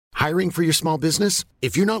Hiring for your small business?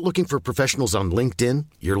 If you're not looking for professionals on LinkedIn,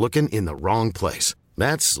 you're looking in the wrong place.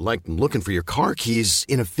 That's like looking for your car keys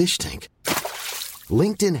in a fish tank.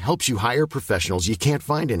 LinkedIn helps you hire professionals you can't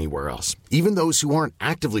find anywhere else, even those who aren't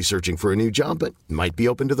actively searching for a new job but might be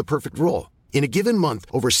open to the perfect role. In a given month,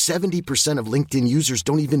 over 70% of LinkedIn users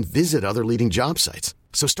don't even visit other leading job sites.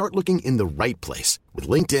 So start looking in the right place. With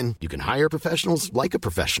LinkedIn, you can hire professionals like a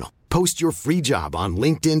professional. Post your free job on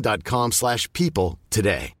linkedin.com/people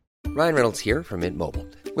today. Ryan Reynolds here from Mint Mobile.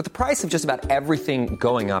 With the price of just about everything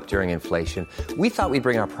going up during inflation, we thought we'd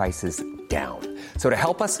bring our prices down. So to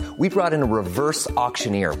help us, we brought in a reverse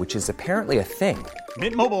auctioneer, which is apparently a thing.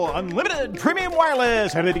 Mint Mobile Unlimited Premium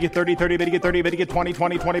Wireless. How to get 30, 30, bit to get 30, bit to get 20,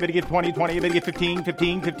 20, 20, bit to get 20, 20, bit to get 15,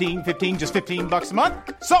 15, 15, 15, just $15 a month?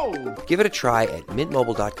 Sold! Give it a try at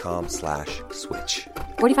mintmobile.com/switch.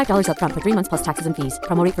 $45 up front for 3 months plus taxes and fees.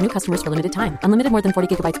 Promo rate for new customers for limited time. Unlimited more than 40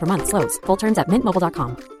 gigabytes per month. Slows full terms at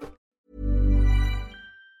mintmobile.com.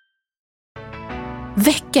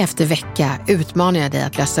 Vecka efter vecka utmanar jag dig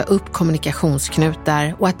att lösa upp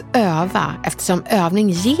kommunikationsknutar och att öva, eftersom övning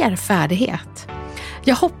ger färdighet.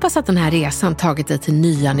 Jag hoppas att den här resan tagit dig till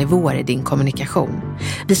nya nivåer i din kommunikation.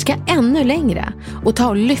 Vi ska ännu längre och ta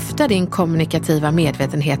och lyfta din kommunikativa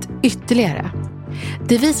medvetenhet ytterligare.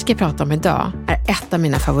 Det vi ska prata om idag är ett av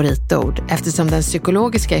mina favoritord, eftersom den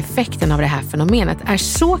psykologiska effekten av det här fenomenet är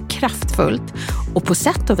så kraftfullt och på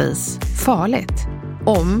sätt och vis farligt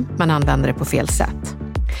om man använder det på fel sätt.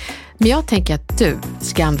 Men jag tänker att du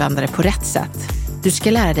ska använda det på rätt sätt. Du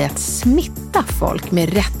ska lära dig att smitta folk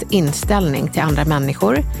med rätt inställning till andra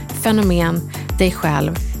människor, fenomen, dig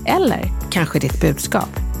själv eller kanske ditt budskap.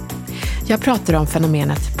 Jag pratar om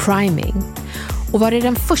fenomenet priming. Och var det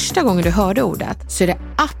den första gången du hörde ordet så är det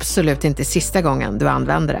absolut inte sista gången du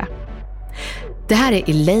använder det. Det här är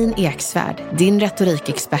Elaine Eksvärd, din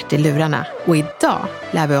retorikexpert i lurarna. Och idag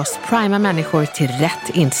lär vi oss prima människor till rätt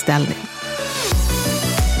inställning.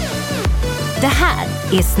 Det här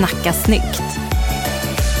är Snacka snyggt.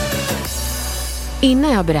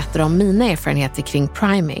 Innan jag berättar om mina erfarenheter kring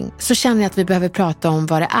priming så känner jag att vi behöver prata om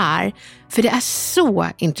vad det är. För det är så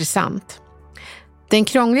intressant. Den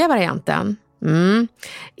krångliga varianten.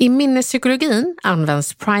 I minnespsykologin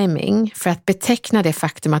används priming för att beteckna det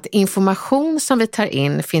faktum att information som vi tar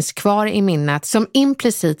in finns kvar i minnet som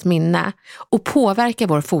implicit minne och påverkar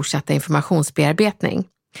vår fortsatta informationsbearbetning.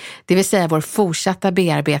 Det vill säga vår fortsatta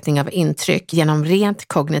bearbetning av intryck genom rent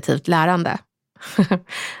kognitivt lärande.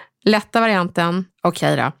 Lätta varianten,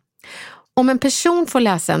 okej då. Om en person får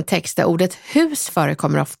läsa en text där ordet hus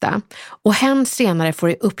förekommer ofta och hen senare får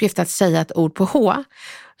i uppgift att säga ett ord på H,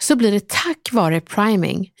 så blir det tack vare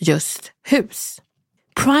priming just hus.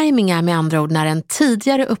 Priming är med andra ord när en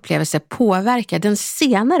tidigare upplevelse påverkar den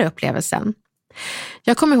senare upplevelsen.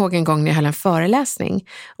 Jag kommer ihåg en gång när jag höll en föreläsning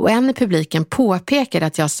och en i publiken påpekade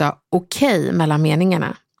att jag sa okej mellan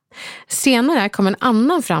meningarna. Senare kom en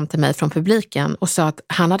annan fram till mig från publiken och sa att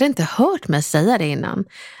han hade inte hört mig säga det innan.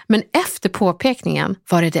 Men efter påpekningen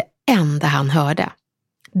var det enda han hörde.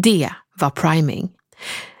 Det var priming.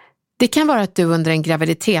 Det kan vara att du under en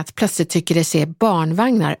graviditet plötsligt tycker dig se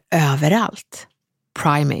barnvagnar överallt.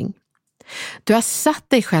 Priming. Du har satt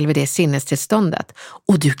dig själv i det sinnestillståndet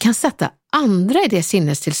och du kan sätta andra i det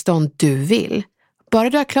sinnestillstånd du vill. Bara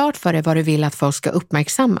du har klart för dig vad du vill att folk ska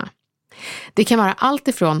uppmärksamma. Det kan vara allt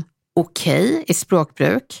ifrån okej i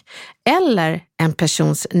språkbruk eller en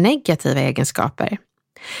persons negativa egenskaper.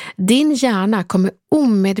 Din hjärna kommer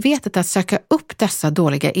omedvetet att söka upp dessa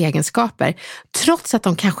dåliga egenskaper trots att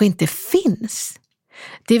de kanske inte finns.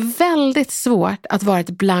 Det är väldigt svårt att vara ett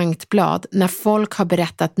blankt blad när folk har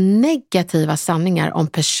berättat negativa sanningar om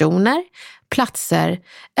personer, platser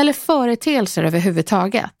eller företeelser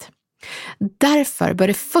överhuvudtaget. Därför bör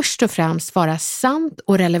det först och främst vara sant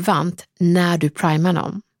och relevant när du primar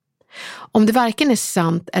någon. Om det varken är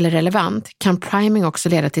sant eller relevant kan priming också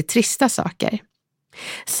leda till trista saker.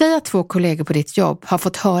 Säg att 2 kollegor på ditt jobb har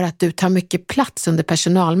fått höra att du tar mycket plats under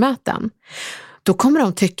personalmöten. Då kommer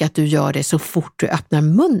de tycka att du gör det så fort du öppnar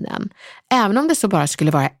munnen, även om det så bara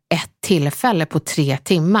skulle vara ett tillfälle på 3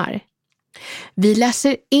 timmar. Vi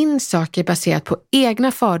läser in saker baserat på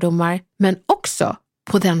egna fördomar, men också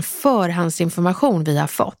på den förhandsinformation vi har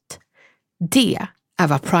fått. Det är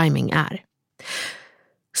vad priming är.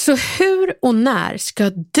 Så hur och när ska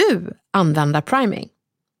du använda priming?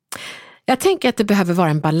 Jag tänker att det behöver vara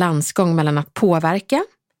en balansgång mellan att påverka,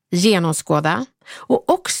 genomskåda och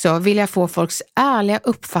också vilja få folks ärliga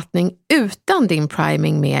uppfattning utan din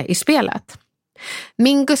priming med i spelet.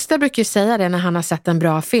 Min Gustav brukar ju säga det när han har sett en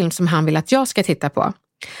bra film som han vill att jag ska titta på.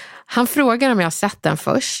 Han frågar om jag har sett den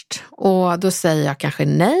först och då säger jag kanske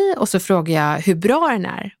nej och så frågar jag hur bra den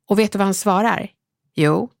är. Och vet du vad han svarar?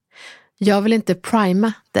 Jo, jag vill inte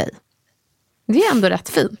prima dig. Det är ändå rätt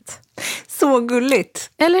fint. Så gulligt.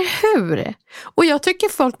 Eller hur? Och jag tycker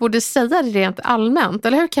folk borde säga det rent allmänt.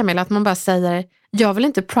 Eller hur Camilla? Att man bara säger, jag vill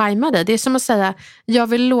inte prima dig. Det är som att säga, jag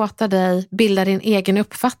vill låta dig bilda din egen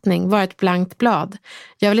uppfattning. Vara ett blankt blad.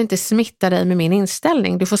 Jag vill inte smitta dig med min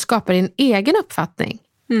inställning. Du får skapa din egen uppfattning.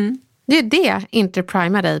 Det är det inte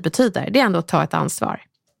prima dig betyder. Det är ändå att ta ett ansvar.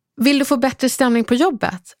 Vill du få bättre stämning på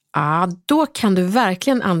jobbet? Ja, då kan du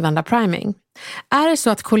verkligen använda priming. Är det så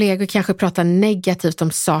att kollegor kanske pratar negativt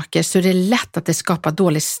om saker så är det lätt att det skapar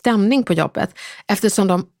dålig stämning på jobbet eftersom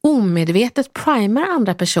de omedvetet primar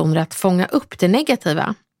andra personer att fånga upp det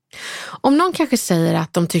negativa. Om någon kanske säger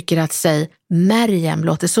att de tycker att Maryam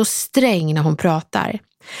låter så sträng när hon pratar,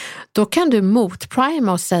 då kan du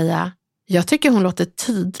motprima och säga, jag tycker hon låter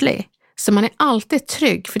tydlig. Så man är alltid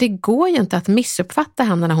trygg för det går ju inte att missuppfatta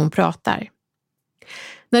henne när hon pratar.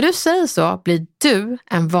 När du säger så blir du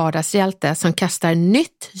en vardagshjälte som kastar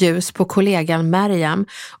nytt ljus på kollegan Maryam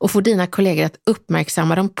och får dina kollegor att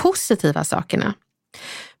uppmärksamma de positiva sakerna.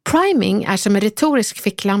 Priming är som en retorisk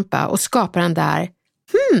ficklampa och skapar den där,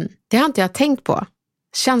 det har inte jag tänkt på,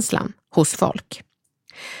 känslan hos folk.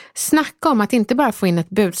 Snacka om att inte bara få in ett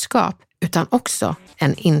budskap utan också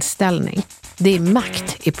en inställning. Det är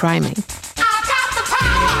makt i priming.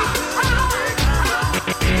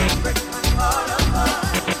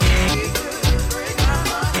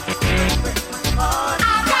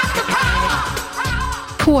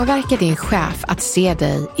 Påverka din chef att se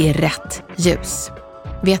dig i rätt ljus.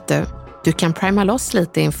 Vet du, du kan prima loss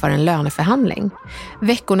lite inför en löneförhandling.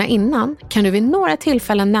 Veckorna innan kan du vid några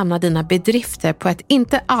tillfällen nämna dina bedrifter på ett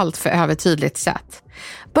inte allt för övertydligt sätt.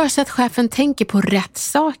 Bara så att chefen tänker på rätt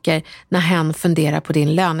saker när hen funderar på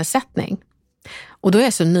din lönesättning. Och då är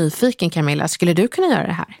jag så nyfiken, Camilla, skulle du kunna göra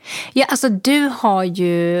det här? Ja, alltså du har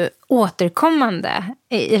ju återkommande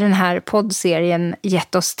i den här poddserien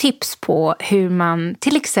gett oss tips på hur man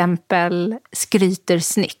till exempel skryter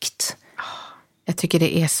snyggt. Jag tycker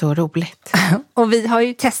det är så roligt. Och vi har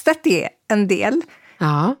ju testat det en del.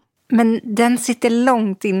 Ja. Men den sitter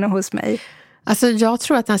långt inne hos mig. Alltså jag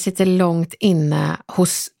tror att den sitter långt inne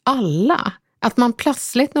hos alla. Att man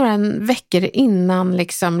plötsligt några veckor innan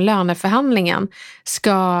liksom löneförhandlingen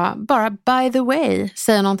ska bara by the way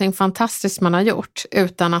säga någonting fantastiskt man har gjort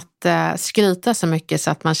utan att skryta så mycket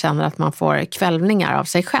så att man känner att man får kvällningar av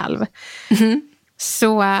sig själv.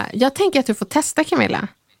 Så jag tänker att du får testa, Camilla.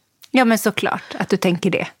 Ja, men såklart att du tänker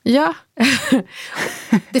det. Ja,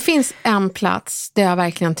 det finns en plats där jag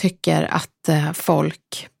verkligen tycker att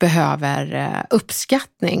folk behöver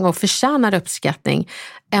uppskattning och förtjänar uppskattning.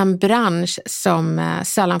 En bransch som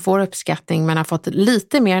sällan får uppskattning men har fått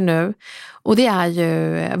lite mer nu, och det är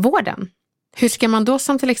ju vården. Hur ska man då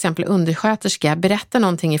som till exempel undersköterska berätta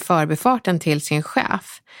någonting i förbifarten till sin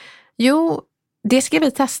chef? Jo, det ska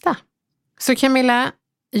vi testa. Så Camilla,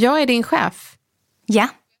 jag är din chef. Ja.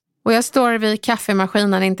 Och jag står vid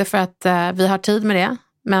kaffemaskinen, inte för att vi har tid med det.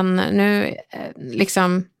 Men nu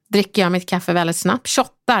liksom dricker jag mitt kaffe väldigt snabbt,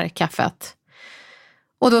 shottar kaffet.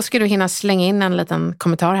 Och då ska du hinna slänga in en liten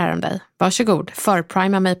kommentar här om dig. Varsågod,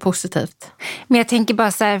 förprima mig positivt. Men jag tänker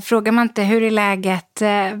bara så här, frågar man inte hur är läget,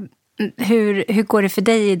 hur går det för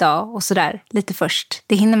dig idag och sådär lite först.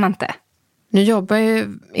 Det hinner man inte. Nu jobbar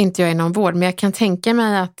ju inte jag inom vård, men jag kan tänka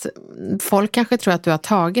mig att folk kanske tror att du har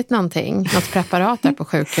tagit något preparat där på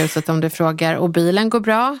sjukhuset om du frågar, och bilen går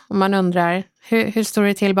bra, och man undrar hur står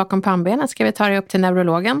det till bakom pannbenet, ska vi ta dig upp till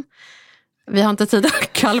neurologen? Vi har inte tid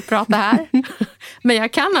att kallprata här, men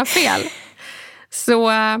jag kan ha fel.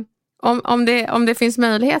 Så om det finns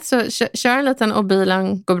möjlighet så kör en liten, och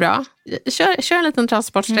bilen går bra. Kör en liten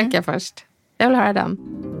transportsträcka först. Jag vill höra den.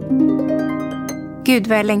 Gud,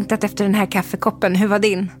 vad jag längtat efter den här kaffekoppen. Hur var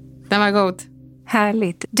din? Den var god.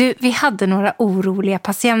 Härligt. Du, vi hade några oroliga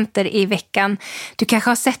patienter i veckan. Du kanske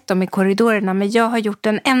har sett dem i korridorerna, men jag har gjort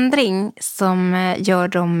en ändring som gör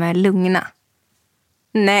dem lugna.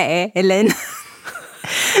 Nej, Elaine.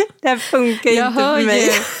 Det här funkar ju inte för mig.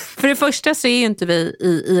 För det första så är ju inte vi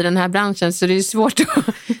i den här branschen, så det är svårt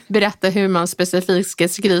att berätta hur man specifikt ska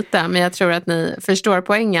skryta, men jag tror att ni förstår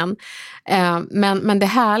poängen. Men det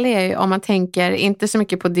härliga är ju om man tänker inte så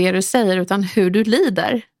mycket på det du säger utan hur du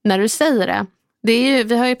lider när du säger det. Det är ju,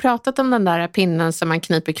 vi har ju pratat om den där pinnen som man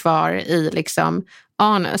kniper kvar i liksom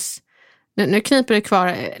anus. Nu kniper du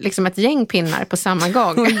kvar liksom ett gäng pinnar på samma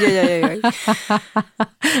gång. Oj.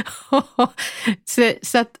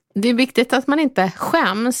 Så att det är viktigt att man inte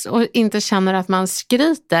skäms och inte känner att man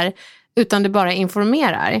skryter, utan det bara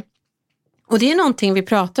informerar. Och det är någonting vi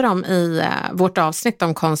pratar om i vårt avsnitt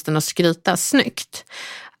om konsten att skryta snyggt.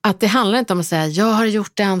 Att det handlar inte om att säga jag har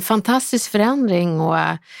gjort en fantastisk förändring och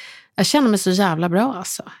jag känner mig så jävla bra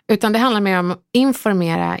alltså. Utan det handlar mer om att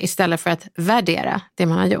informera istället för att värdera det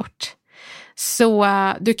man har gjort. Så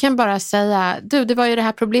du kan bara säga, det var ju det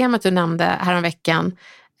här problemet du nämnde häromveckan.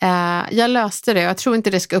 Jag löste det och jag tror inte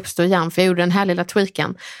det ska uppstå igen för jag gjorde den här lilla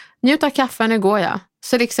tweaken. Njut av kaffe, nu går jag.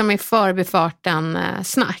 Så liksom i förbifarten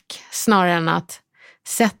snack snarare än att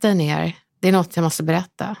sätta dig ner. Det är något jag måste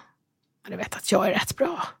berätta. Du vet att jag är rätt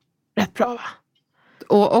bra va?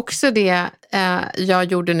 Och också det jag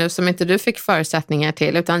gjorde nu som inte du fick förutsättningar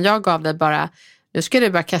till utan jag gav dig bara, nu ska du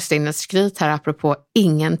bara kasta in ett skryt här apropå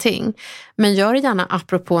ingenting. Men gör det gärna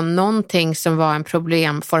apropå någonting som var en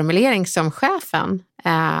problemformulering som chefen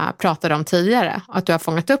pratade om tidigare. Att du har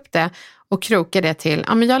fångat upp det och krokar det till,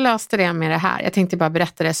 men jag löste det med det här. Jag tänkte bara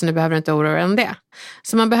berätta det så nu behöver du inte oroa dig om det.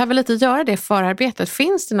 Så man behöver lite göra det förarbetet.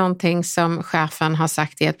 Finns det någonting som chefen har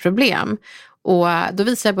sagt är ett problem? Och då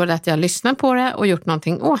visar jag både att jag lyssnar på det och gjort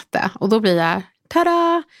någonting åt det. Och då blir jag,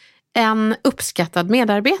 en uppskattad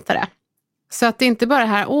medarbetare. Så att det inte bara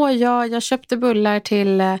här, jag köpte bullar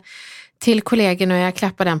till kollegorna och jag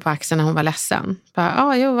klappade den på axeln när hon var ledsen.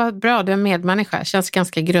 Vad bra, du är en medmänniska. Känns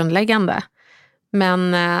ganska grundläggande.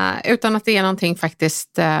 Men utan att det är någonting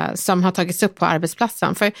faktiskt som har tagits upp på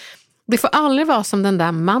arbetsplatsen. För det får aldrig vara som den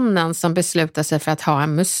där mannen som beslutar sig för att ha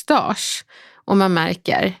en mustasch. Och man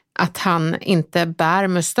märker att han inte bär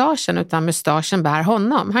mustaschen utan mustaschen bär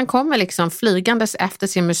honom. Han kommer liksom flygandes efter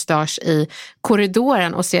sin mustasch i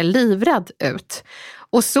korridoren och ser livrädd ut.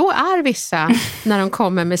 Och så är vissa när de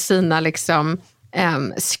kommer med sina liksom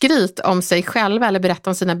skryt om sig själva eller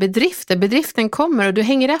berättar om sina bedrifter. Bedriften kommer och du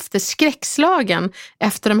hänger efter skräckslagen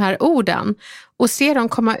efter de här orden och ser dem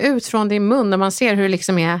komma ut från din mun och man ser hur det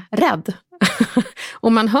liksom är rädd.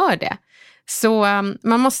 Och man hör det. Så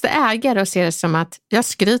man måste äga det och se det som att jag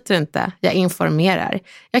skryter inte, jag informerar.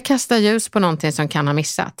 Jag kastar ljus på någonting som kan ha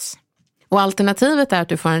missats. Och alternativet är att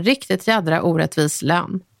du får en riktigt jädra orättvis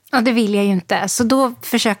lön. Ja, det vill jag ju inte. Så då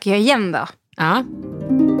försöker jag igen då. Ja.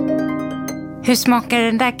 Hur smakar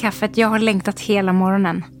den där kaffet? Jag har längtat hela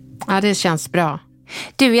morgonen. Ja, det känns bra.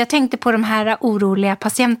 Du, jag tänkte på de här oroliga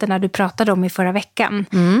patienterna du pratade om i förra veckan.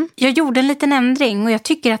 Jag gjorde en liten ändring och jag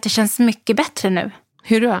tycker att det känns mycket bättre nu.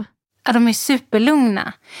 Hur då? Ja, de är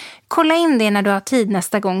superlugna. Kolla in det när du har tid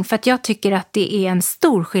nästa gång för att jag tycker att det är en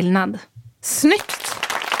stor skillnad. Snyggt!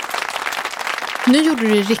 Nu gjorde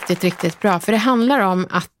du det riktigt, riktigt bra. För det handlar om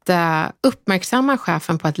att uppmärksamma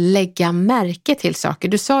chefen på att lägga märke till saker.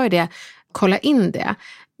 Du sa ju det, kolla in det.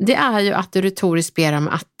 Det är ju att du retoriskt ber om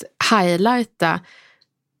att highlighta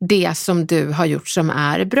det som du har gjort som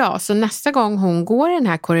är bra. Så nästa gång hon går i den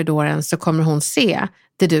här korridoren så kommer hon se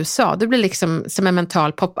det du sa. Det blir liksom som en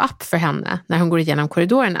mental pop-up för henne när hon går igenom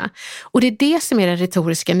korridorerna. Och det är det som är den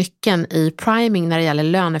retoriska nyckeln i priming när det gäller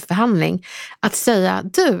löneförhandling. Att säga,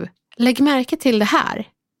 du, lägg märke till det här.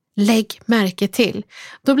 Lägg märke till.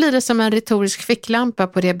 Då blir det som en retorisk ficklampa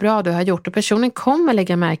på det bra du har gjort och personen kommer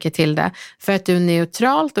lägga märke till det för att du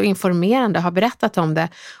neutralt och informerande har berättat om det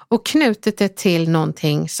och knutit det till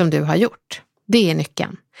någonting som du har gjort. Det är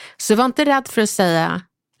nyckeln. Så var inte rädd för att säga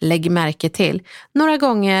lägg märke till några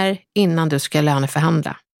gånger innan du ska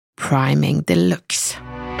löneförhandla. Priming deluxe.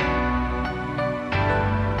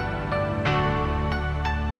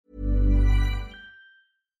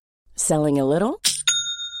 Selling a little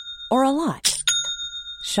or a lot?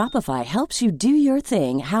 Shopify helps you do your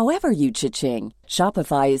thing however you cha-ching.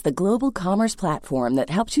 Shopify is the global commerce platform that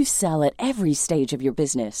helps you sell at every stage of your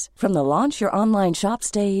business. From the launch your online shop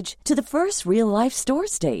stage to the first real-life store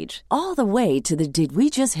stage, all the way to the did we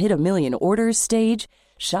just hit a million orders stage.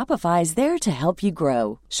 Shopify is there to help you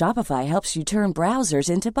grow. Shopify helps you turn browsers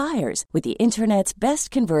into buyers with the internet's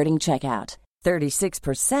best converting checkout.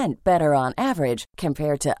 36% better on average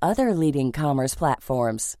compared to other leading commerce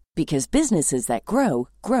platforms. Because businesses that grow,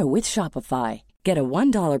 grow with Shopify. Get a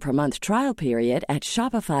 $1 per month trial period at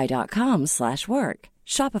shopify.com/work.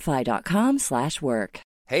 Shopify.com/work.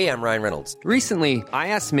 Hey, I'm Ryan Reynolds. Recently, I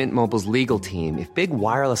asked Mint Mobile's legal team if big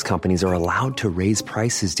wireless companies are allowed to raise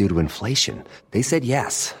prices due to inflation. They said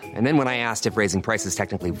yes. And then when I asked if raising prices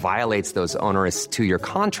technically violates those onerous 2-year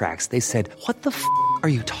contracts, they said, what the f*** are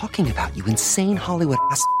you talking about, you insane Hollywood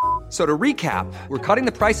ass? So to recap, we're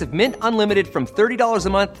cutting the price of Mint Unlimited from $30 a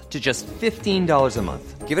month to just $15 a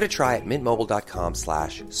month. Give it a try at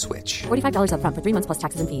mintmobile.com/switch. $45 up front for 3 months plus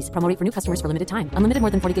taxes and fees. Promo rate for new customers for limited time. Unlimited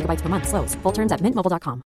more than 40 gigabytes per month. Slows full terms at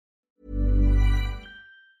mintmobile.com.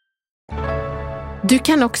 Du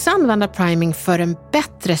kan också använda priming för en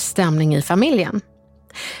bättre stämning i familjen.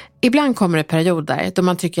 Ibland kommer det perioder då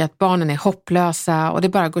man tycker att barnen är hopplösa och det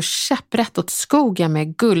bara går käpprätt åt skogen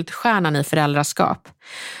med guldstjärnan i föräldraskap.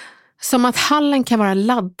 Som att hallen kan vara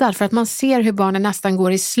laddad för att man ser hur barnen nästan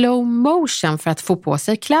går i slow motion för att få på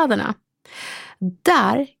sig kläderna.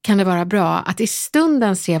 Där kan det vara bra att i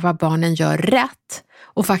stunden se vad barnen gör rätt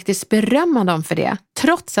och faktiskt berömma dem för det,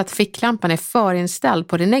 trots att ficklampan är förinställd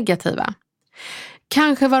på det negativa.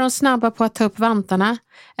 Kanske var de snabba på att ta upp vantarna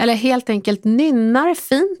eller helt enkelt nynnar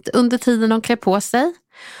fint under tiden de klär på sig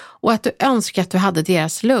och att du önskar att du hade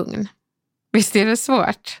deras lugn. Visst är det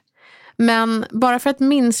svårt? Men bara för att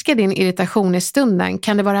minska din irritation i stunden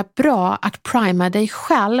kan det vara bra att prima dig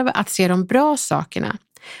själv att se de bra sakerna.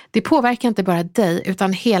 Det påverkar inte bara dig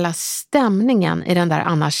utan hela stämningen i den där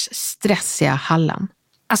annars stressiga hallen.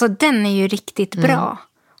 Alltså den är ju riktigt bra.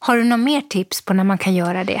 Har du några mer tips på när man kan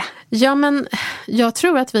göra det? Ja, men jag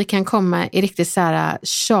tror att vi kan komma i riktigt så här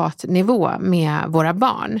tjatnivå med våra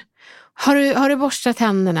barn. Har du borstat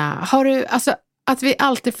händerna? Att vi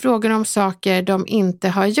alltid frågar om saker de inte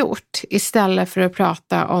har gjort istället för att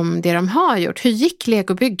prata om det de har gjort. Hur gick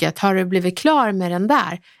legobygget? Har du blivit klar med den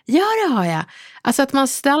där? Ja, det har jag. Alltså att man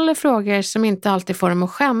ställer frågor som inte alltid får dem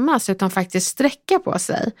att skämmas utan faktiskt sträcka på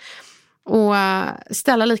sig. Och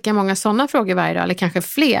ställa lika många sådana frågor varje dag eller kanske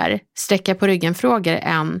fler sträcka på ryggen frågor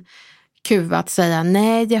än kuva att säga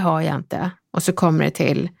nej, det har jag inte. Och så kommer det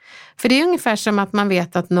till. För det är ungefär som att man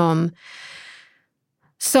vet att någon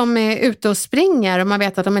som är ute och springer och man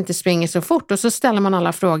vet att de inte springer så fort och så ställer man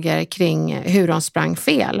alla frågor kring hur de sprang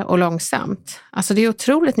fel och långsamt. Alltså det är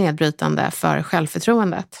otroligt nedbrytande för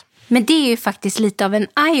självförtroendet. Men det är ju faktiskt lite av en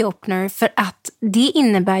eye-opener för att det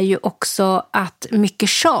innebär ju också att mycket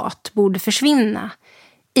tjat borde försvinna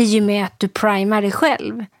i och med att du primar dig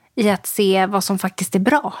själv i att se vad som faktiskt är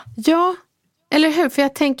bra. Ja, eller hur? För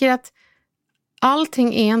jag tänker att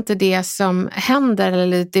allting är inte det som händer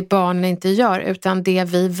eller det barnen inte gör utan det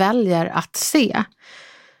vi väljer att se.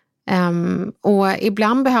 Och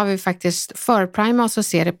ibland behöver vi faktiskt förprima oss och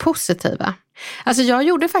se det positiva. Alltså jag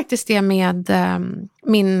gjorde faktiskt det med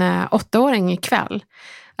min 8-åring ikväll.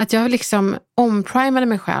 Att jag liksom omprimade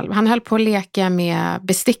mig själv. Han höll på att leka med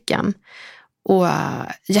besticken och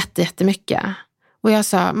jättemycket. Och jag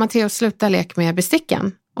sa, Matteo, sluta leka med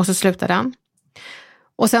besticken. Och så slutade han.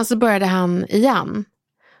 Och sen så började han igen.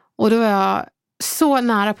 Och då var jag så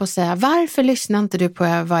nära på att säga, varför lyssnar inte du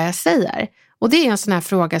på vad jag säger? Och det är en sån här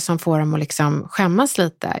fråga som får dem att liksom skämmas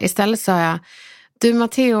lite. Istället sa jag, du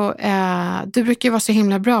Matteo, du brukar ju vara så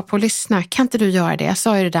himla bra på att lyssna. Kan inte du göra det? Jag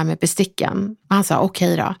sa ju det där med besticken. Och han sa,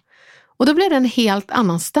 okej då. Och då blev det en helt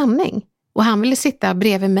annan stämning. Och han ville sitta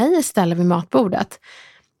bredvid mig istället vid matbordet.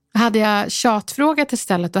 Hade jag tjatfrågat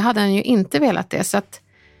istället, då hade han ju inte velat det. Så att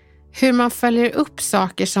hur man följer upp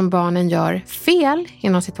saker som barnen gör fel,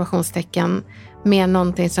 inom situationstecken, med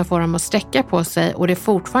någonting som får dem att sträcka på sig och det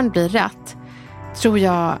fortfarande blir rätt, tror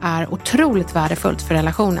jag är otroligt värdefullt för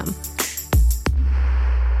relationen.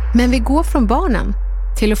 Men vi går från barnen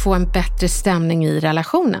till att få en bättre stämning i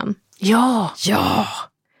relationen. Ja!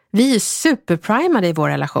 Vi är superprimade i vår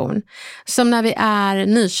relation. Som när vi är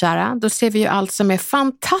nykära, då ser vi ju allt som är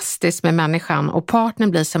fantastiskt med människan och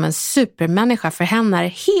partnern blir som en supermänniska för henne är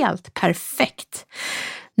helt perfekt.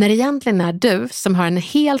 När det egentligen är du som har en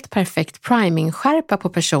helt perfekt priming-skärpa på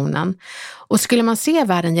personen och skulle man se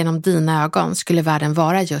världen genom dina ögon skulle världen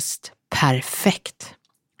vara just perfekt.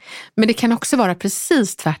 Men det kan också vara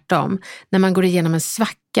precis tvärtom när man går igenom en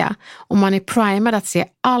svacka och man är primad att se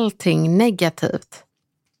allting negativt.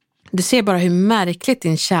 Du ser bara hur märkligt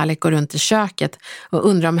din kärlek går runt i köket och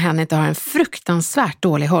undrar om henne inte har en fruktansvärt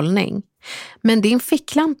dålig hållning. Men din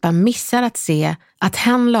ficklampa missar att se att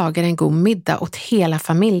hen lagar en god middag åt hela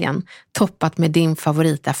familjen toppat med din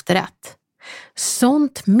favorit efterrätt.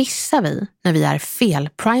 Sånt missar vi när vi är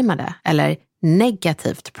felprimade eller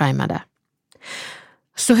negativt primade.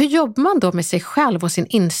 Så hur jobbar man då med sig själv och sin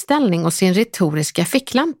inställning och sin retoriska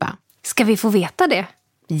ficklampa? Ska vi få veta det?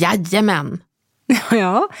 Jajamän!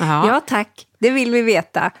 Ja tack, det vill vi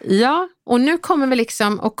veta. Ja, och nu kommer vi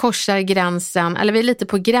liksom och korsar gränsen, eller vi är lite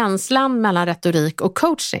på gränsland mellan retorik och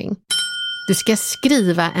coaching. Du ska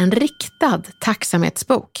skriva en riktad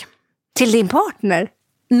tacksamhetsbok. Till din partner?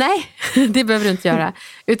 Nej, det behöver du inte göra,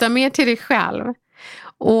 utan mer till dig själv.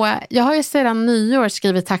 Och jag har ju sedan nyår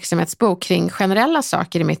skrivit tacksamhetsbok kring generella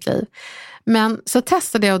saker i mitt liv. Men så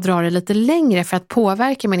testade jag att dra det lite längre för att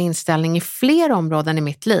påverka min inställning i fler områden i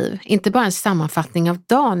mitt liv. Inte bara en sammanfattning av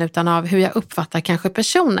dagen utan av hur jag uppfattar kanske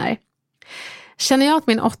personer. Känner jag att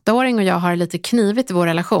min 8-åring och jag har lite knivigt i vår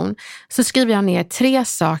relation så skriver jag ner 3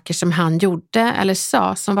 saker som han gjorde eller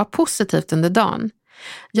sa som var positivt under dagen.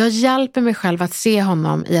 Jag hjälper mig själv att se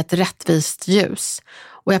honom i ett rättvist ljus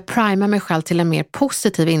och jag primar mig själv till en mer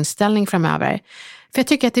positiv inställning framöver. För jag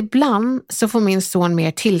tycker att ibland så får min son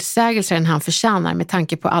mer tillsägelser än han förtjänar med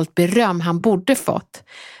tanke på allt beröm han borde fått.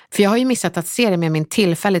 För jag har ju missat att se det med min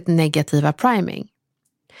tillfälligt negativa priming.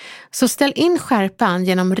 Så ställ in skärpan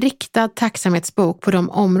genom riktad tacksamhetsbok på de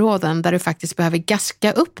områden där du faktiskt behöver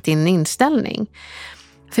gaska upp din inställning.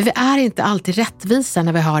 För vi är inte alltid rättvisa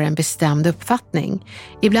när vi har en bestämd uppfattning.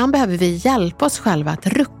 Ibland behöver vi hjälpa oss själva att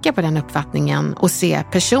rucka på den uppfattningen och se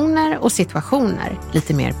personer och situationer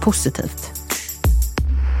lite mer positivt.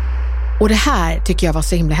 Och det här tycker jag var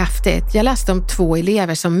så himla häftigt. Jag läste om 2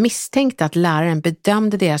 elever som misstänkte att läraren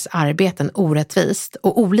bedömde deras arbeten orättvist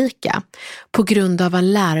och olika på grund av vad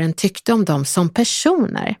läraren tyckte om dem som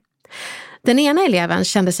personer. Den ena eleven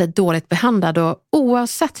kände sig dåligt behandlad och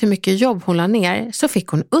oavsett hur mycket jobb hon la ner så fick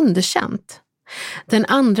hon underkänt. Den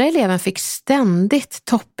andra eleven fick ständigt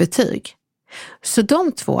toppbetyg. Så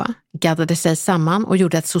de 2 gaddade sig samman och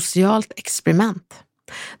gjorde ett socialt experiment.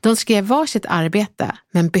 De skrev varsitt arbete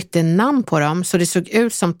men bytte namn på dem så det såg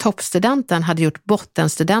ut som toppstudenten hade gjort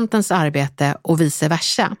bottenstudentens arbete och vice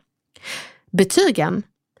versa. Betygen.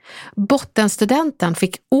 Bottenstudenten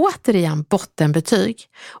fick återigen bottenbetyg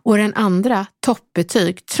och den andra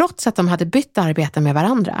toppbetyg trots att de hade bytt arbete med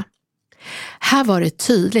varandra. Här var det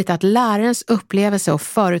tydligt att lärarens upplevelse och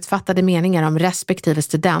förutfattade meningar om respektive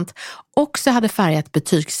student också hade färgat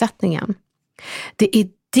betygssättningen. Det är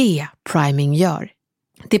det priming gör.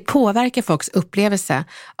 Det påverkar folks upplevelse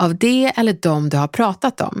av det eller de du har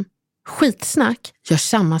pratat om. Skitsnack gör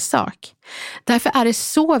samma sak. Därför är det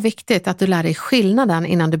så viktigt att du lär dig skillnaden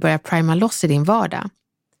innan du börjar prima loss i din vardag.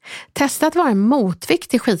 Testa att vara en motvikt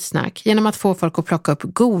till skitsnack genom att få folk att plocka upp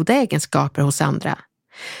goda egenskaper hos andra.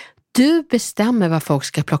 Du bestämmer vad folk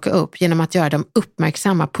ska plocka upp genom att göra dem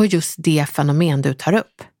uppmärksamma på just det fenomen du tar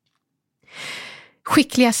upp.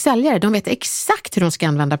 Skickliga säljare, de vet exakt hur de ska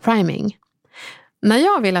använda priming. När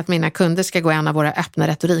jag vill att mina kunder ska gå en av våra öppna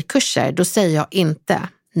retorikkurser, då säger jag inte: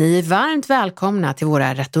 ni är varmt välkomna till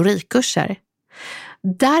våra retorikkurser.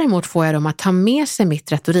 Däremot får jag dem att ta med sig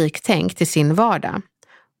mitt retoriktänk till sin vardag.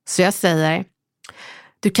 Så jag säger: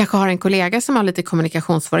 du kanske har en kollega som har lite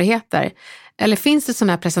kommunikationssvårigheter. Eller finns det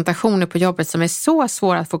sådana här presentationer på jobbet som är så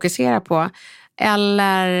svåra att fokusera på?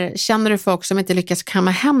 Eller känner du folk som inte lyckas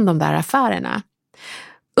kamma hem de där affärerna?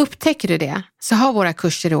 Upptäcker du det så har våra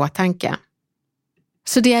kurser i åtanke.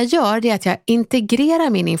 Så det jag gör är att jag integrerar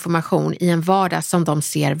min information i en vardag som de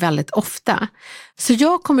ser väldigt ofta. Så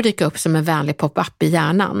jag kommer dyka upp som en vänlig pop-up i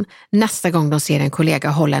hjärnan nästa gång de ser en kollega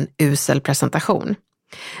hålla en usel presentation.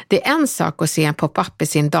 Det är en sak att se en pop-up i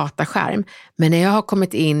sin dataskärm, men när jag har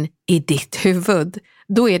kommit in i ditt huvud,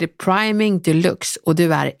 då är det priming deluxe och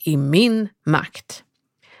du är i min makt.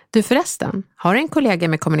 Du förresten, har en kollega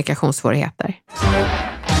med kommunikationssvårigheter?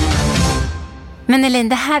 Men Elaine,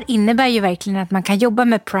 det här innebär ju verkligen att man kan jobba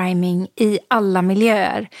med priming i alla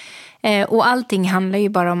miljöer. Och allting handlar ju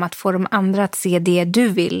bara om att få de andra att se det du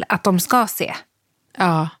vill att de ska se.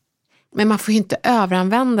 Ja, men man får ju inte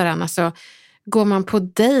överanvända den. Alltså, går man på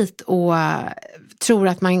dejt och tror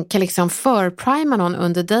att man kan liksom förprima någon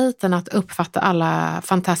under dejten att uppfatta alla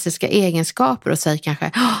fantastiska egenskaper och säger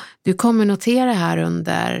kanske: du kommer notera här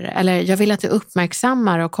under, eller jag vill att du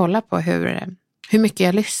uppmärksammar och kollar på hur mycket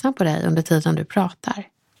jag lyssnar på dig under tiden du pratar.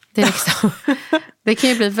 Det är liksom, det kan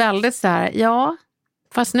ju bli väldigt så här: ja,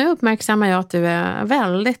 fast nu uppmärksammar jag att du är en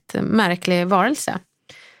väldigt märklig varelse.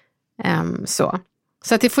 Så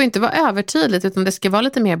att det får inte vara övertydligt, utan det ska vara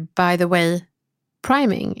lite mer by the way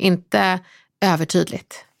priming, inte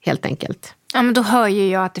övertydligt helt enkelt. Ja, men då hör ju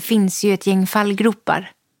jag att det finns ju ett gäng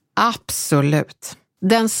fallgropar. Absolut.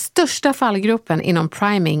 Den största fallgropen inom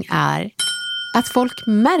priming är att folk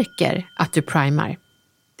märker att du primar.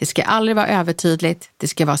 Det ska aldrig vara övertydligt, det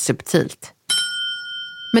ska vara subtilt.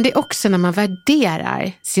 Men det är också när man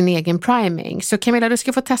värderar sin egen priming. Så Camilla, du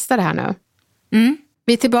ska få testa det här nu.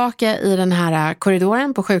 Vi är tillbaka i den här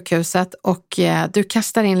korridoren på sjukhuset och du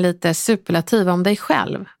kastar in lite superlativ om dig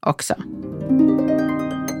själv också.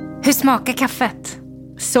 Hur smakar kaffet?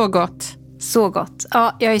 Så gott. Så gott.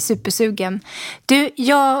 Ja, jag är supersugen. Du,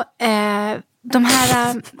 de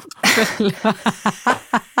här...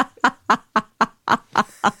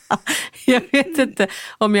 Jag vet inte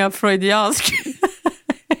om jag är freudiansk.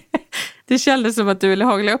 Det kändes som att du ville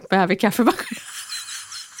hagla upp mig här vid kaffemaskinen.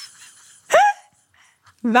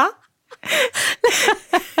 Va?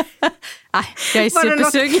 Nej, jag är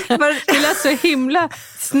supersugen. Du lät så himla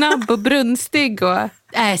snabb och brunstig och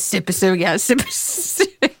supersugen.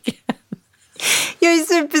 Jag är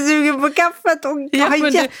supersugen på kaffet och jag har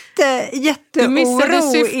jätteoro. Du missade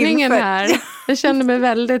syftningen här. Jag kände mig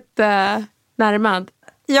väldigt närmad.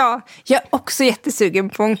 Ja, jag är också jättesugen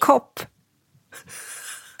på en kopp.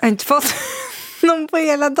 Jag har inte fått någon på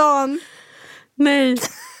hela dagen. Nej,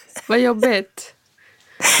 vad jobbigt.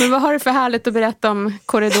 Men vad har du för härligt att berätta om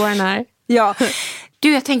korridoren här? Ja,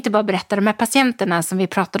 du, jag tänkte bara berätta de här patienterna som vi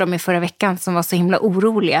pratade om i förra veckan som var så himla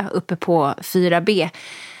oroliga uppe på 4B.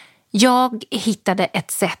 Jag hittade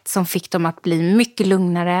ett sätt som fick dem att bli mycket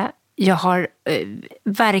lugnare. Jag har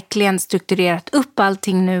verkligen strukturerat upp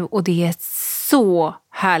allting nu och det är så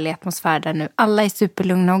härlig atmosfär där nu. Alla är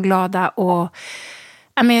superlugna och glada och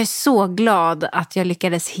jag är så glad att jag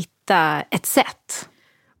lyckades hitta ett sätt.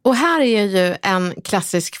 Och här är ju en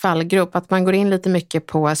klassisk fallgrop att man går in lite mycket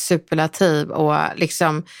på superlativ och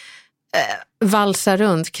liksom valsar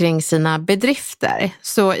runt kring sina bedrifter.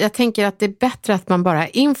 Så jag tänker att det är bättre att man bara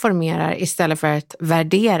informerar istället för att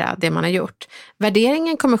värdera det man har gjort.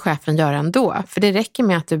 Värderingen kommer chefen göra ändå, för det räcker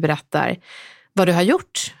med att du berättar vad du har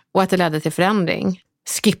gjort och att det ledde till förändring.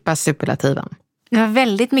 Skippa superlativen. Det var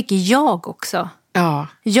väldigt mycket jag också. Ja.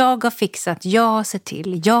 Jag har fixat, jag har sett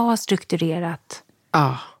till, jag har strukturerat.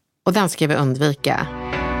 Ja, och den ska vi undvika.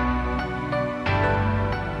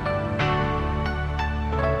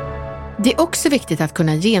 Det är också viktigt att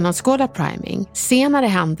kunna genomskåda priming, se när det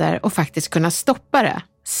händer och faktiskt kunna stoppa det.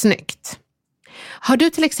 Snyggt. Har du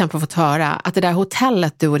till exempel fått höra att det där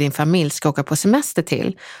hotellet du och din familj ska åka på semester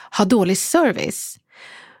till har dålig service?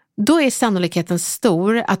 Då är sannolikheten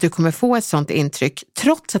stor att du kommer få ett sånt intryck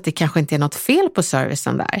trots att det kanske inte är något fel på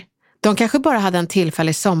servicen där. De kanske bara hade en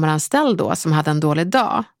tillfällig sommaranställd då som hade en dålig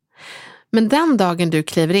dag. Men den dagen du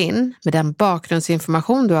kliver in med den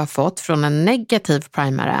bakgrundsinformation du har fått från en negativ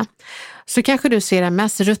primare så kanske du ser den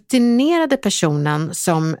mest rutinerade personen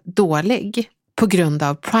som dålig på grund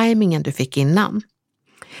av primingen du fick innan.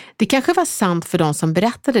 Det kanske var sant för de som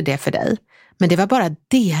berättade det för dig, men det var bara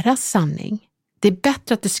deras sanning. Det är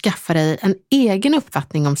bättre att du skaffar dig en egen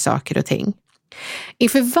uppfattning om saker och ting.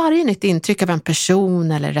 Inför varje nytt intryck av en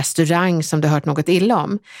person eller restaurang som du hört något illa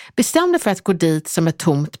om, bestäm dig för att gå dit som ett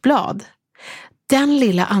tomt blad. Den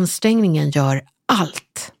lilla ansträngningen gör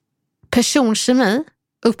allt. Personkemi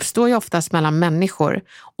uppstår ju oftast mellan människor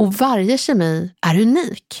och varje kemi är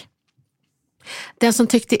unik. Den som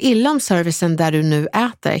tyckte illa om servicen där du nu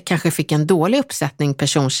äter kanske fick en dålig uppsättning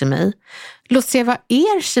personkemi. Låt se vad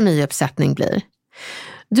er kemiuppsättning blir.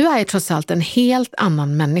 Du är trots allt en helt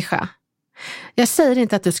annan människa. Jag säger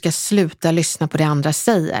inte att du ska sluta lyssna på det andra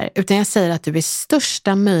säger, utan jag säger att du i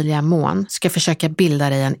största möjliga mån ska försöka bilda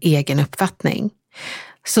dig en egen uppfattning.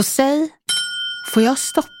 Så säg, får jag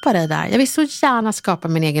stoppa dig där? Jag vill så gärna skapa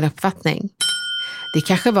min egen uppfattning. Det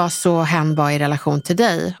kanske var så hen var i relation till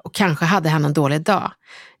dig och kanske hade han en dålig dag.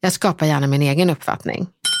 Jag skapar gärna min egen uppfattning.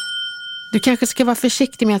 Du kanske ska vara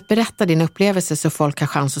försiktig med att berätta din upplevelse så folk har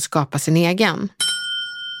chans att skapa sin egen.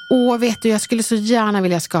 Och vet du, jag skulle så gärna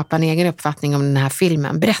vilja skapa en egen uppfattning om den här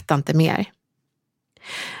filmen. Berätta inte mer.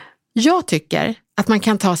 Jag tycker att man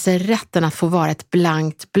kan ta sig rätten att få vara ett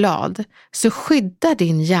blankt blad. Så skydda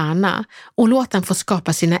din hjärna och låt den få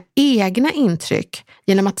skapa sina egna intryck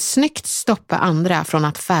genom att snyggt stoppa andra från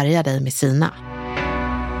att färga dig med sina.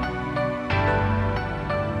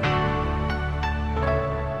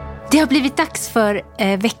 Det har blivit dags för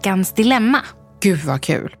veckans dilemma. Gud vad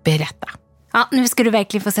kul, berätta. Ja, nu ska du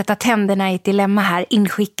verkligen få sätta tänderna i ett dilemma här,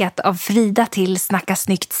 inskickat av Frida till Snacka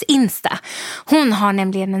Snyggts Insta. Hon har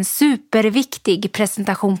nämligen en superviktig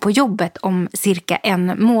presentation på jobbet om cirka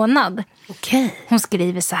 1 månad. Okej. Hon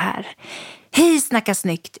skriver så här. Hej Snacka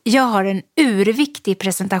Snyggt, jag har en urviktig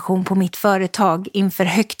presentation på mitt företag inför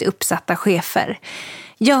högt uppsatta chefer.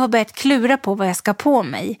 Jag har börjat klura på vad jag ska på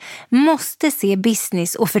mig. Måste se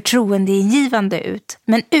business och förtroendeingivande ut,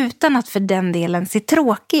 men utan att för den delen se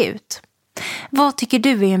tråkig ut. Vad tycker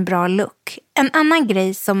du är en bra look? En annan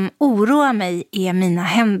grej som oroar mig är mina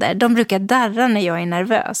händer. De brukar darra när jag är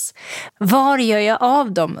nervös. Var gör jag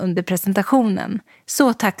av dem under presentationen?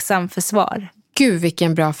 Så tacksam för svar. Gud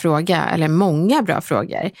vilken bra fråga, eller många bra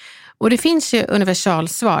frågor. Och det finns ju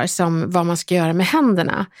universalsvar som vad man ska göra med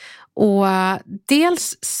händerna. Och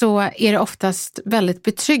dels så är det oftast väldigt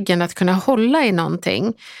betryggande att kunna hålla i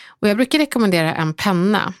någonting. Och jag brukar rekommendera en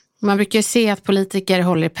penna. Man brukar ju se att politiker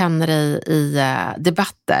håller pennor i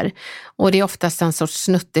debatter och det är oftast en sorts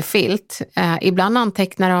snuttefilt. Ibland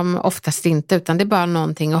antecknar de, oftast inte, utan det är bara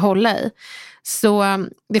någonting att hålla i. Så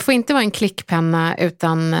det får inte vara en klickpenna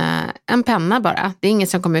utan en penna bara. Det är ingen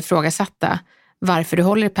som kommer ifrågasätta varför du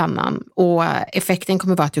håller i pennan och effekten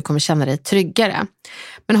kommer vara att du kommer känna dig tryggare.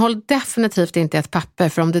 Men håll definitivt inte ett papper,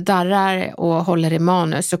 för om du darrar och håller i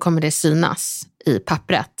manus så kommer det synas i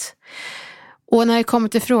pappret. Och när det kommer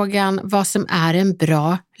till frågan vad som är en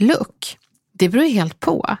bra look, Det beror helt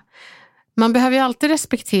på. Man behöver ju alltid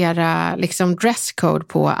respektera liksom dresscode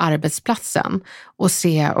på arbetsplatsen och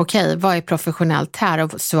se, okej, vad är professionellt här?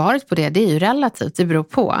 Och svaret på det är ju relativt, det beror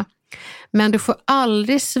på. Men du får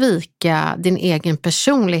aldrig svika din egen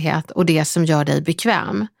personlighet och det som gör dig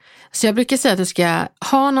bekväm. Så jag brukar säga att du ska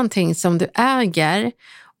ha någonting som du äger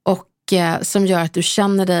och som gör att du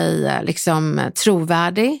känner dig liksom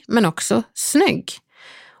trovärdig men också snygg.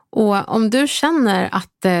 Och om du känner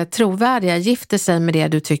att trovärdiga gifter sig med det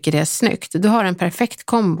du tycker är snyggt, du har en perfekt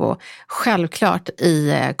kombo, självklart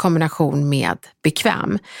i kombination med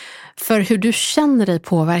bekväm. För hur du känner dig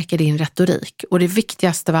påverkar din retorik, och det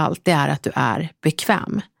viktigaste av allt är att du är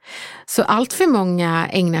bekväm. Så allt för många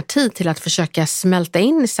ägnar tid till att försöka smälta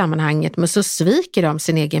in i sammanhanget, men så sviker de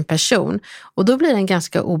sin egen person och då blir det en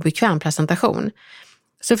ganska obekväm presentation.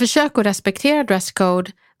 Så försök att respektera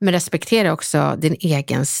dresscode, men respektera också din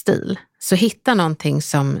egen stil. Så hitta någonting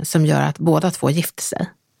som gör att båda två gifter sig.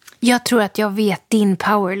 Jag tror att jag vet din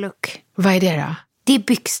power look. Vad är det då? Det är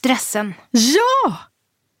byxdressen. Ja!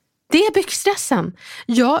 Det är byxdressen.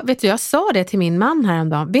 Ja, vet du, jag sa det till min man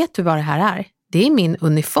häromdagen. Vet du vad det här är? Det är min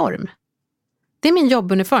uniform. Det är min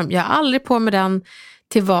jobbuniform. Jag har aldrig på mig den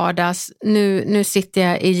till vardags. Nu sitter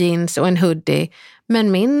jag i jeans och en hoodie.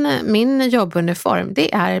 Men min jobbuniform,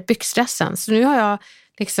 det är byxdressen. Så nu har jag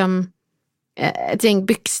liksom ett gäng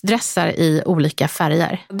byxdressar i olika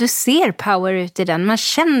färger. Du ser power ut i den. Man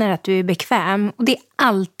känner att du är bekväm. Och det är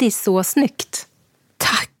alltid så snyggt.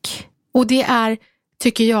 Tack. Och det är,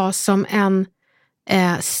 tycker jag, som en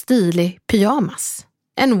stilig pyjamas.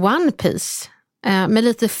 En one piece med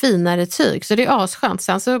lite finare tyg. Så det är asskönt.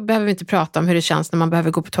 Sen så behöver vi inte prata om hur det känns när man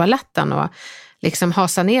behöver gå på toaletten och liksom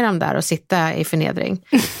hasa ner dem där och sitta i förnedring.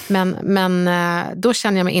 Men då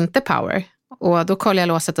känner jag mig inte power. Och då kollar jag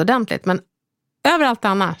låset ordentligt. Men överallt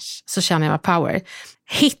annars så känner jag mig power.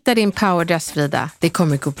 Hitta din powerdress, Frida. Det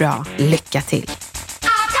kommer gå bra. Lycka till!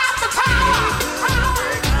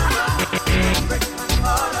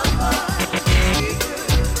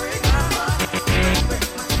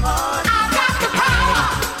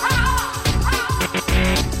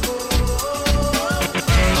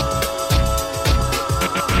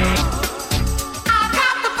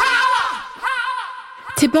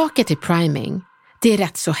 Tillbaka till priming. Det är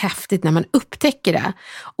rätt så häftigt när man upptäcker det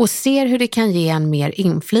och ser hur det kan ge en mer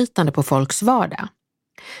inflytande på folks vardag.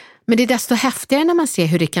 Men det är desto häftigare när man ser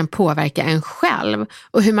hur det kan påverka en själv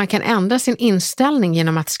och hur man kan ändra sin inställning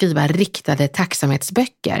genom att skriva riktade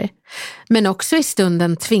tacksamhetsböcker. Men också i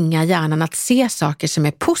stunden tvinga hjärnan att se saker som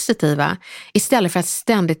är positiva istället för att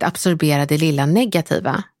ständigt absorbera det lilla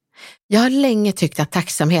negativa. Jag har länge tyckt att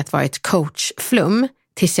tacksamhet var ett coachflum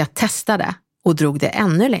tills jag testade och drog det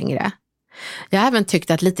ännu längre. Jag har även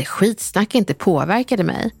tyckt att lite skitsnack inte påverkade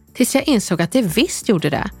mig tills jag insåg att det visst gjorde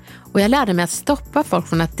det. Och jag lärde mig att stoppa folk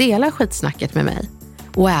från att dela skitsnacket med mig.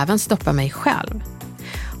 Och även stoppa mig själv.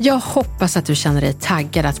 Jag hoppas att du känner dig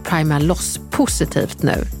taggad att prima loss positivt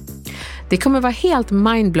nu. Det kommer vara helt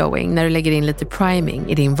mindblowing när du lägger in lite priming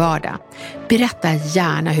i din vardag. Berätta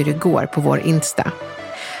gärna hur det går på vår Insta.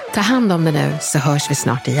 Ta hand om det nu så hörs vi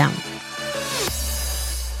snart igen.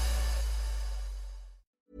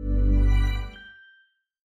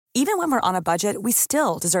 Even when we're on a budget, we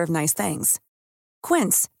still deserve nice things.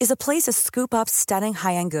 Quince is a place to scoop up stunning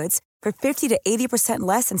high-end goods for 50 to 80%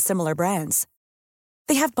 less than similar brands.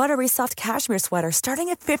 They have buttery soft cashmere sweaters starting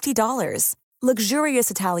at $50,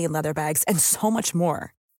 luxurious Italian leather bags, and so much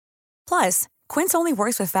more. Plus, Quince only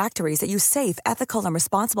works with factories that use safe, ethical, and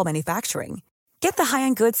responsible manufacturing. Get the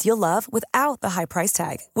high-end goods you'll love without the high price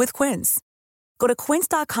tag with Quince. Go to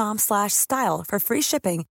quince.com/style for free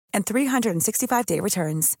shipping and 365-day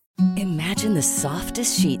returns. Imagine the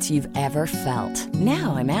softest sheets you've ever felt.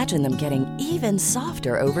 Now imagine them getting even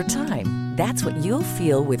softer over time. That's what you'll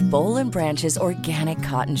feel with Boll & Branch's organic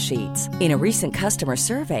cotton sheets. In a recent customer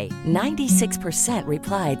survey, 96%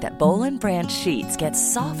 replied that Boll & Branch sheets get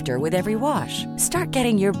softer with every wash. Start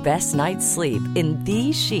getting your best night's sleep in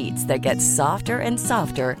these sheets that get softer and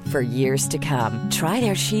softer for years to come. Try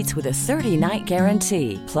their sheets with a 30-night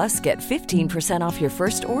guarantee. Plus, get 15% off your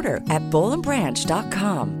first order at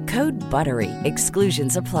bollandbranch.com. Code BUTTERY.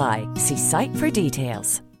 Exclusions apply. See site for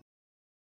details.